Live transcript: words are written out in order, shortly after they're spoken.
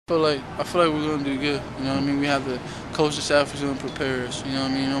I feel like we're gonna do good. You know what I mean? We have the coaching staff who's gonna prepare us. You know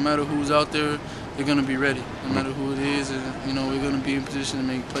what I mean? No matter who's out there, they're gonna be ready. No matter who it is, and we're gonna be in position to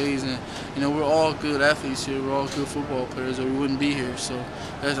make plays. And we're all good athletes here. We're all good football players, or we wouldn't be here. So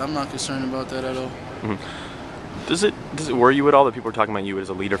I'm not concerned about that at all. Does it worry you at all that people are talking about you as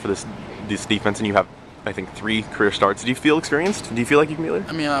a leader for this defense, and you have, I think, 3 career starts? Do you feel experienced? Do you feel like you can be a leader?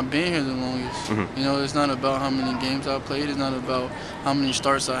 I mean, I've been here the longest. It's not about how many games I played. It's not about how many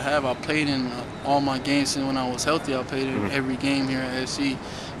starts I have. I played in all my games, and when I was healthy, I played in every game here at SC.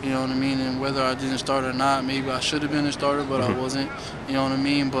 You know what I mean? And whether I didn't start or not, maybe I should have been a starter, but I wasn't. You know what I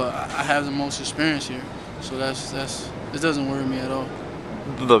mean? But I have the most experience here, so it doesn't worry me at all.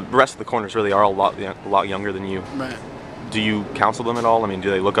 The rest of the corners really are a lot younger than you. Right. Do you counsel them at all? I mean,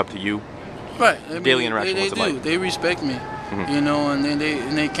 do they look up to you? Right. Daily interaction. They what's do. it like? They respect me.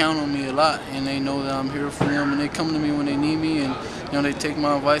 And they count on me a lot, and they know that I'm here for them, and they come to me when they need me, and they take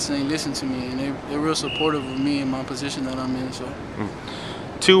my advice and they listen to me, and they're real supportive of me and my position that I'm in. So.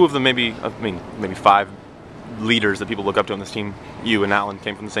 2 of the maybe 5 leaders that people look up to on this team, you and Allen,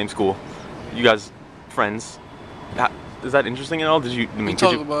 came from the same school. You guys friends? Is that interesting at all? We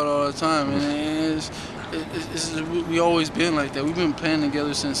talk about it all the time, and we always been like that. We've been playing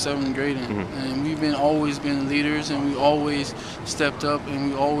together since 7th grade, and we've always been leaders, and we always stepped up,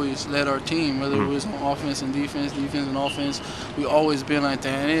 and we always led our team, whether it was on offense and defense and offense. We always been like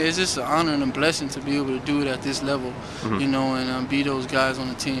that, and it's just an honor and a blessing to be able to do it at this level, and be those guys on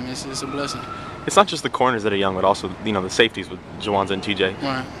the team. It's a blessing. It's not just the corners that are young, but also the safeties with Jawanza and TJ.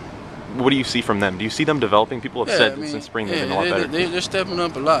 Right. What do you see from them? Do you see them developing? People have said that since spring they've been a lot better. They're stepping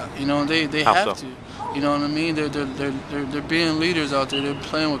up a lot. They How have so? to. You know what I mean? They're being leaders out there. They're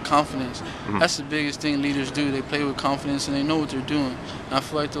playing with confidence. That's the biggest thing leaders do. They play with confidence and they know what they're doing. And I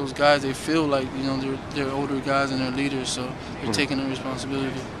feel like those guys, they feel like they're older guys and they're leaders, so they're taking the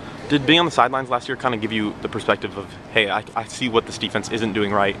responsibility. Did being on the sidelines last year kind of give you the perspective of, hey, I see what this defense isn't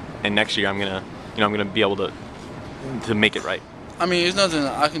doing right, and next year I'm gonna be able to make it right? I mean, it's nothing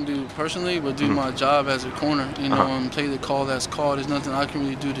I can do personally, but do my job as a corner, and play the call that's called. There's nothing I can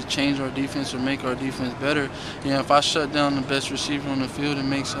really do to change our defense or make our defense better. If I shut down the best receiver on the field, it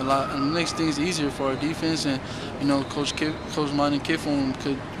makes things easier for our defense. And Coach Monty Kiffin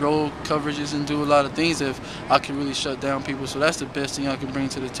could roll coverages and do a lot of things if I could really shut down people. So that's the best thing I can bring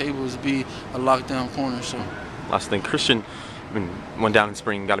to the table, is be a lockdown corner. So. Last thing, Christian. Went down in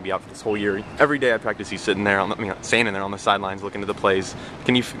spring, got to be out for this whole year. Every day at practice, he's sitting there, standing there on the sidelines, looking at the plays.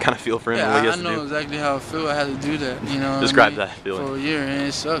 Can you kind of feel for him? Yeah, what he has I know exactly how I feel. I had to do that. Describe that feeling. For a year, and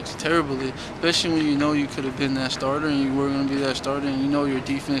it sucks terribly, especially when you could have been that starter and you were going to be that starter, and your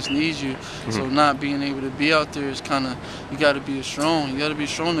defense needs you. So not being able to be out there is kind of, you got to be strong. You got to be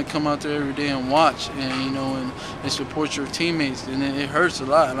strong to come out there every day and watch, and and support your teammates. And it hurts a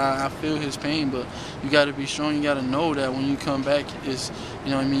lot, and I feel his pain. But you got to be strong. You got to know that when you come back,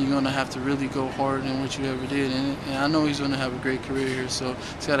 you're going to have to really go harder than what you ever did. And I know he's going to have a great career here, so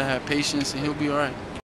he's got to have patience, and he'll be all right.